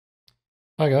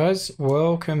Hi guys,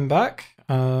 welcome back.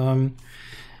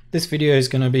 This video is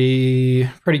going to be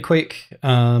pretty quick.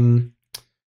 I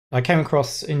came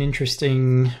across an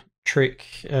interesting trick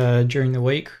during the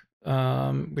week,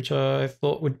 which I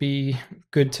thought would be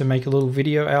good to make a little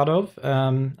video out of,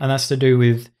 and that's to do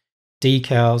with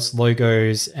decals,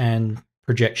 logos, and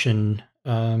projection.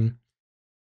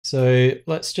 So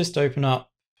let's just open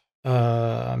up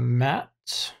Matte.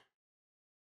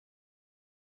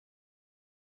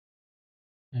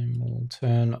 And we'll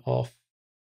turn off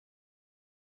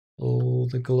all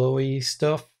the glowy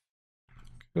stuff.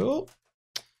 Cool.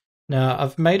 Now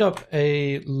I've made up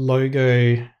a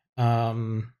logo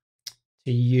to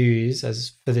use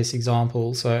as for this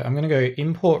example. So I'm going to go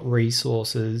import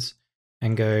resources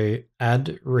and go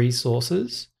add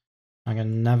resources. I'm going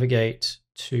to navigate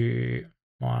to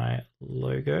my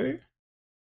logo.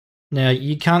 Now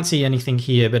you can't see anything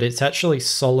here, but it's actually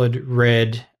solid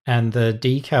red and the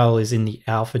decal is in the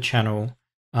alpha channel.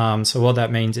 So what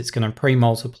that means, it's going to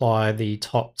pre-multiply the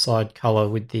top side color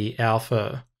with the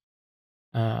alpha,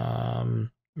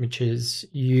 which is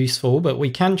useful, but we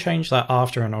can change that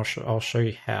after and I'll show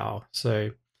you how.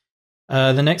 So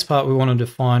the next part, we want to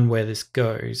define where this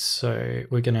goes. So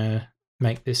we're going to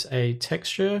make this a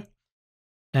texture.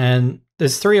 And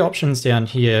there's three options down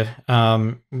here,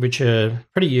 which are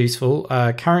pretty useful.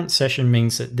 Current session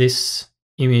means that this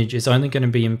image is only going to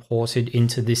be imported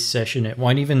into this session. It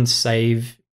won't even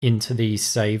save into the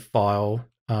save file.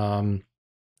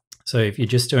 So if you're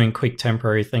just doing quick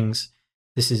temporary things,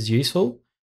 this is useful.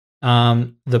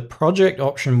 The project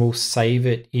option will save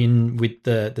it in with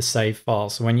the save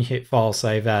file. So when you hit file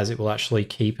save as, it will actually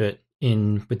keep it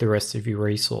in with the rest of your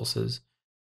resources.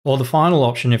 Or the final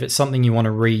option, if it's something you want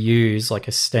to reuse, like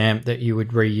a stamp that you would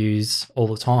reuse all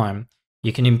the time,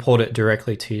 you can import it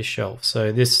directly to your shelf.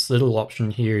 So this little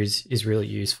option here is really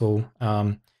useful.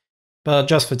 But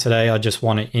just for today, I just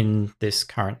want it in this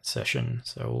current session.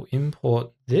 So we'll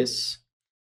import this.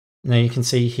 Now you can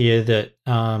see here that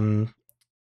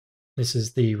this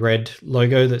is the red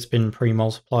logo that's been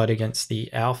pre-multiplied against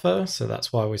the alpha. So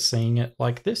that's why we're seeing it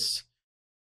like this.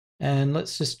 And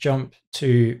let's just jump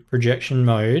to projection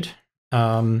mode.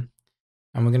 And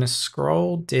we're going to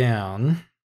scroll down.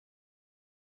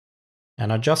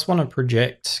 And I just want to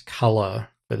project color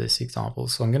for this example.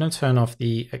 So I'm going to turn off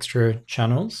the extra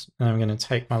channels. And I'm going to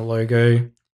take my logo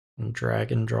and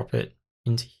drag and drop it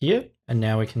into here. And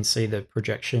now we can see the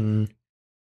projection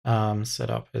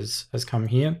setup has come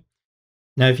here.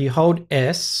 Now, if you hold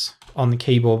S on the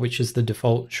keyboard, which is the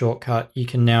default shortcut, you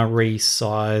can now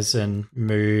resize and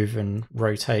move and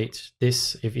rotate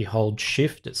this. If you hold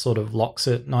Shift, it sort of locks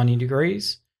it 90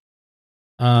 degrees.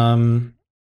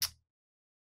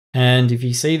 And if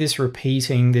you see this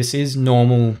repeating, this is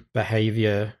normal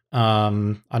behavior. I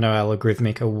know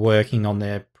Algorithmic are working on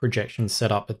their projection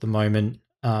setup at the moment,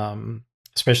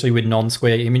 especially with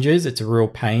non-square images. It's a real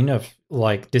pain of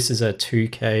like, this is a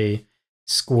 2K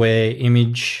square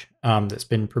image that's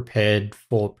been prepared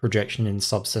for projection in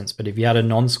Substance. But if you had a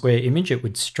non-square image, it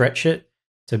would stretch it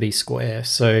to be square.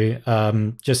 So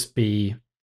just be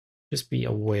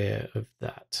aware of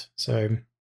that. So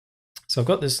I've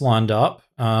got this lined up.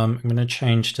 I'm going to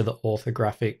change to the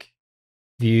orthographic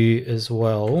view as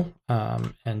well,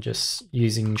 and just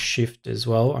using Shift as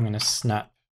well. I'm going to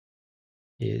snap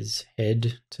his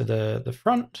head to the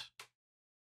front.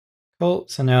 Cool.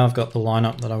 So now I've got the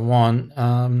lineup that I want.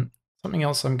 Something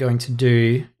else I'm going to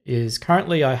do is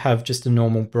currently I have just a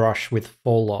normal brush with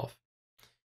fall off.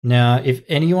 Now, if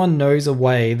anyone knows a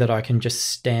way that I can just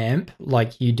stamp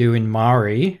like you do in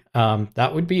Mari,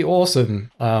 that would be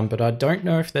awesome. But I don't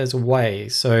know if there's a way.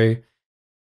 So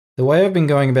the way I've been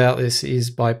going about this is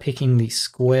by picking the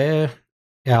square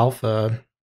alpha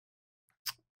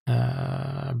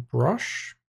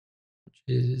brush, which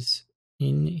is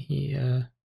in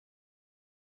here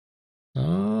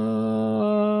somewhere.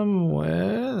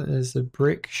 There's a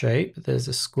brick shape. There's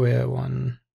a square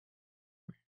one.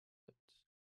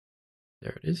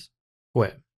 There it is.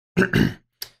 Square.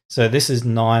 So this is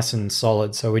nice and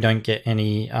solid, so we don't get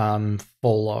any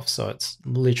fall off. So it's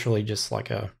literally just like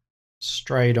a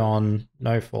straight on,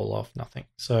 no fall off, nothing.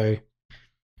 So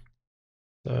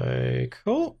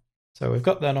cool. So we've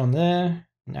got that on there.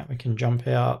 Now we can jump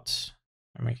out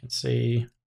and we can see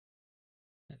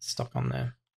it's stuck on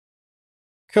there.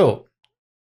 Cool.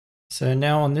 So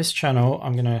now on this channel,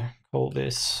 I'm going to call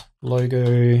this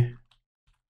logo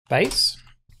base.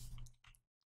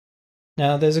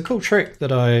 Now there's a cool trick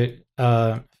that I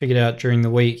figured out during the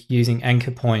week using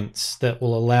anchor points that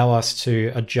will allow us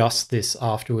to adjust this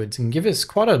afterwards and give us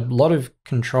quite a lot of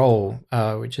control,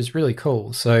 which is really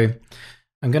cool. So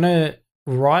I'm going to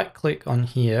right click on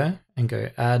here and go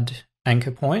add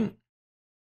anchor point.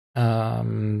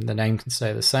 The name can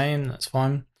stay the same, that's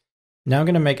fine. Now I'm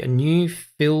going to make a new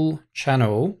fill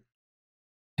channel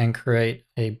and create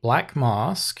a black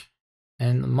mask.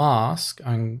 And the mask,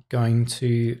 I'm going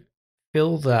to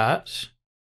fill that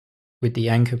with the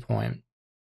anchor point.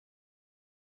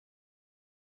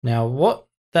 Now what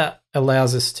that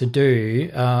allows us to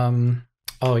do,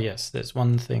 oh yes, there's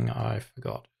one thing I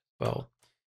forgot. Well,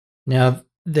 now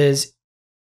there's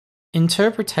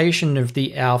interpretation of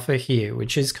the alpha here,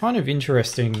 which is kind of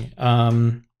interesting,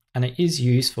 and it is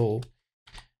useful.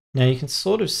 Now you can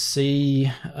sort of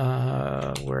see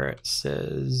where it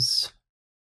says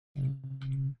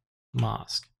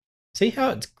mask. See how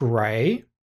it's gray?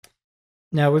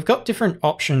 Now we've got different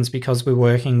options because we're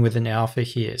working with an alpha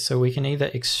here. So we can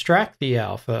either extract the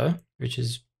alpha, which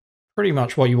is pretty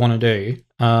much what you want to do,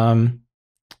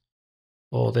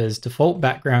 or there's default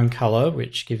background color,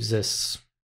 which gives us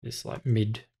this like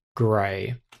mid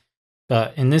gray.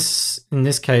 But in this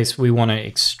case, we want to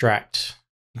extract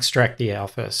the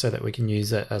alpha so that we can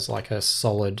use it as like a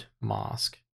solid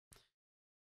mask.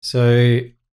 So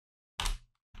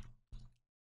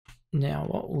now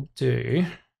what we'll do,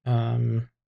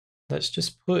 let's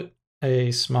just put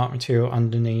a smart material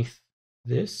underneath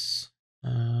this.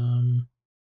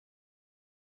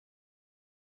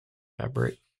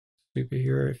 Fabric,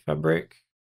 superhero fabric.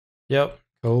 Yep,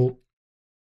 cool.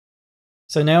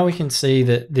 So now we can see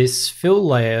that this fill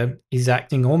layer is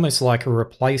acting almost like a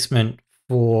replacement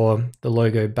for the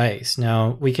logo base.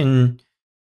 Now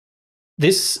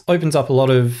this opens up a lot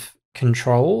of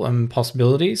control and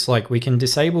possibilities. Like we can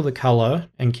disable the color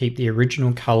and keep the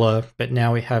original color, but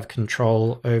now we have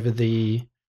control over the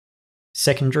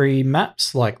secondary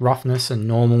maps like roughness and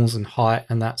normals and height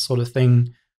and that sort of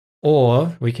thing.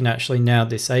 Or we can actually now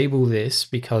disable this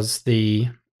because the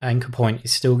anchor point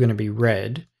is still going to be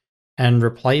red and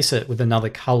replace it with another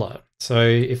color. So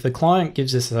if the client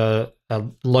gives us a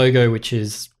logo which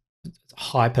is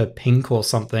hyper pink or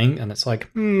something, and it's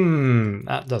like,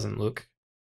 that doesn't look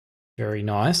very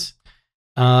nice,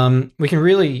 we can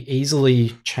really easily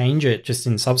change it just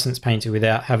in Substance Painter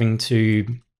without having to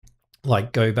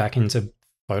like go back into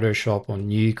Photoshop or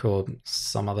Nuke or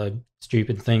some other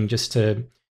stupid thing just to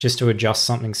adjust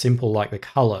something simple like the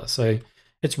color. So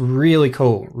it's really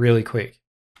cool, really quick.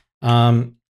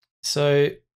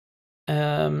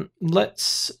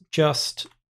 Let's just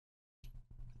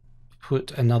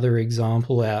put another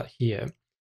example out here.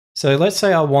 So let's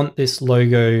say I want this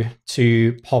logo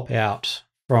to pop out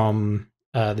from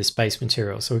this base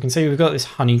material. So we can see we've got this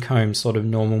honeycomb sort of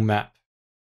normal map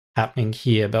happening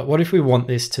here, but what if we want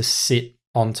this to sit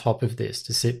on top of this,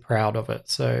 to sit proud of it?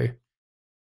 So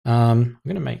I'm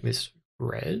going to make this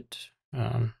red.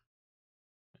 Yeah,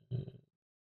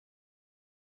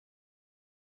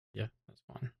 that's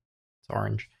fine. It's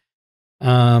orange.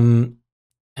 And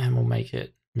we'll make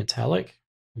it metallic.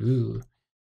 Ooh.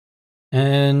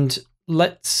 And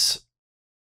let's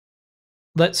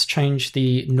change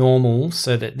the normal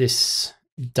so that this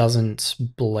doesn't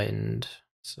blend.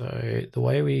 So the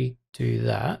way we do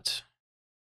that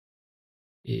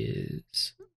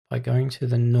is by going to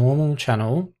the normal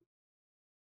channel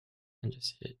and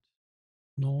just hit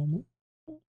normal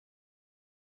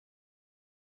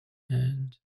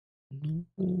and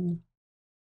normal.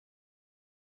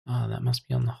 Ah, that must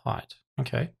be on the height.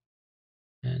 Okay.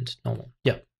 And normal.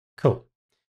 Yep. Cool.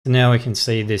 So now we can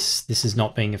see this is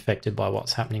not being affected by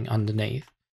what's happening underneath.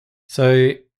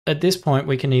 So at this point,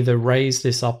 we can either raise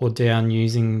this up or down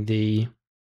using the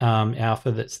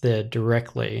alpha that's there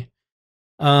directly.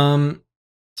 So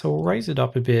we'll raise it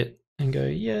up a bit and go,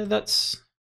 yeah, that's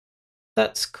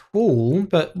cool.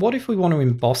 But what if we want to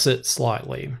emboss it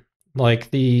slightly?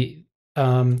 Like to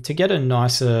get a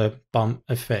nicer bump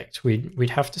effect,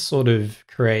 we'd have to sort of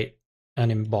create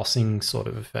an embossing sort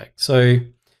of effect. So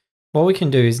what we can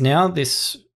do is, now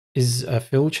this is a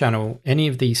fill channel, any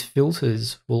of these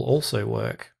filters will also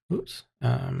work. Oops.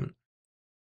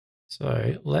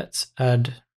 So let's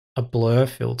add a blur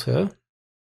filter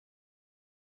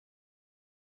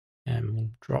and we'll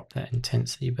drop that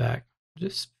intensity back,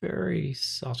 just very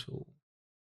subtle.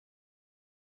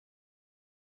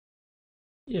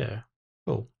 Yeah,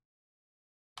 cool.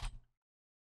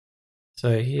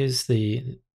 So here's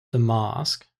the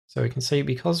mask. So we can see,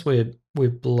 because we're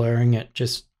blurring it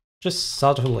just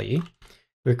subtly,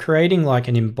 we're creating like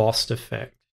an embossed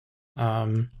effect.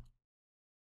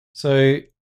 So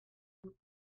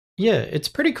yeah, it's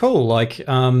pretty cool. Like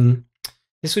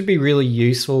this would be really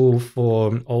useful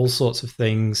for all sorts of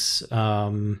things.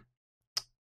 But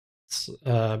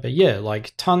yeah,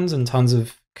 like tons and tons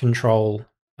of control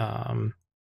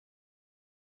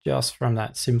just from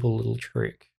that simple little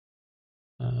trick.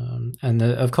 And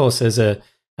of course, there's a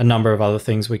number of other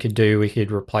things we could do. We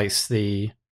could replace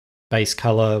the base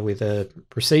color with a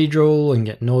procedural and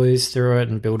get noise through it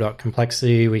and build up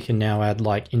complexity. We can now add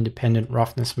like independent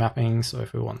roughness mapping. So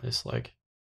if we want this like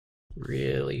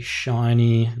really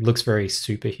shiny, it looks very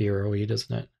superhero-y,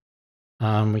 doesn't it?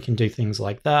 We can do things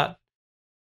like that.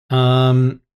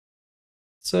 So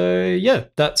yeah,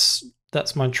 that's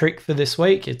my trick for this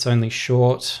week. It's only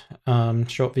short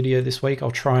video this week.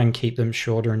 I'll try and keep them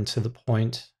shorter and to the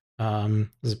point,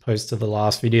 as opposed to the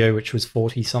last video, which was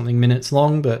 40 something minutes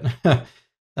long. But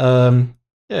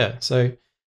yeah, so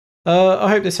I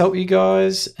hope this helped you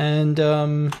guys. And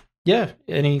yeah,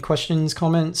 any questions,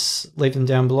 comments, leave them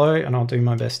down below and I'll do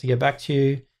my best to get back to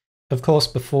you. Of course,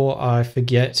 before I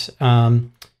forget,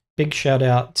 big shout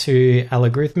out to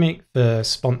Algorithmic for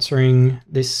sponsoring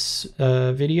this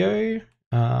video.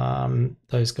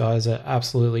 Those guys are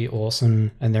absolutely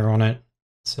awesome and they're on it.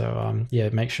 So yeah,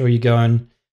 make sure you go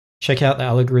and check out the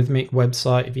Algorithmic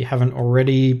website. If you haven't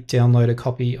already, download a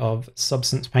copy of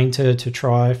Substance Painter to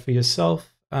try for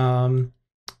yourself. And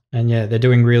yeah, they're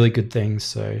doing really good things.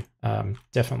 So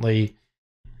definitely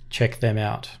check them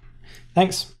out.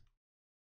 Thanks.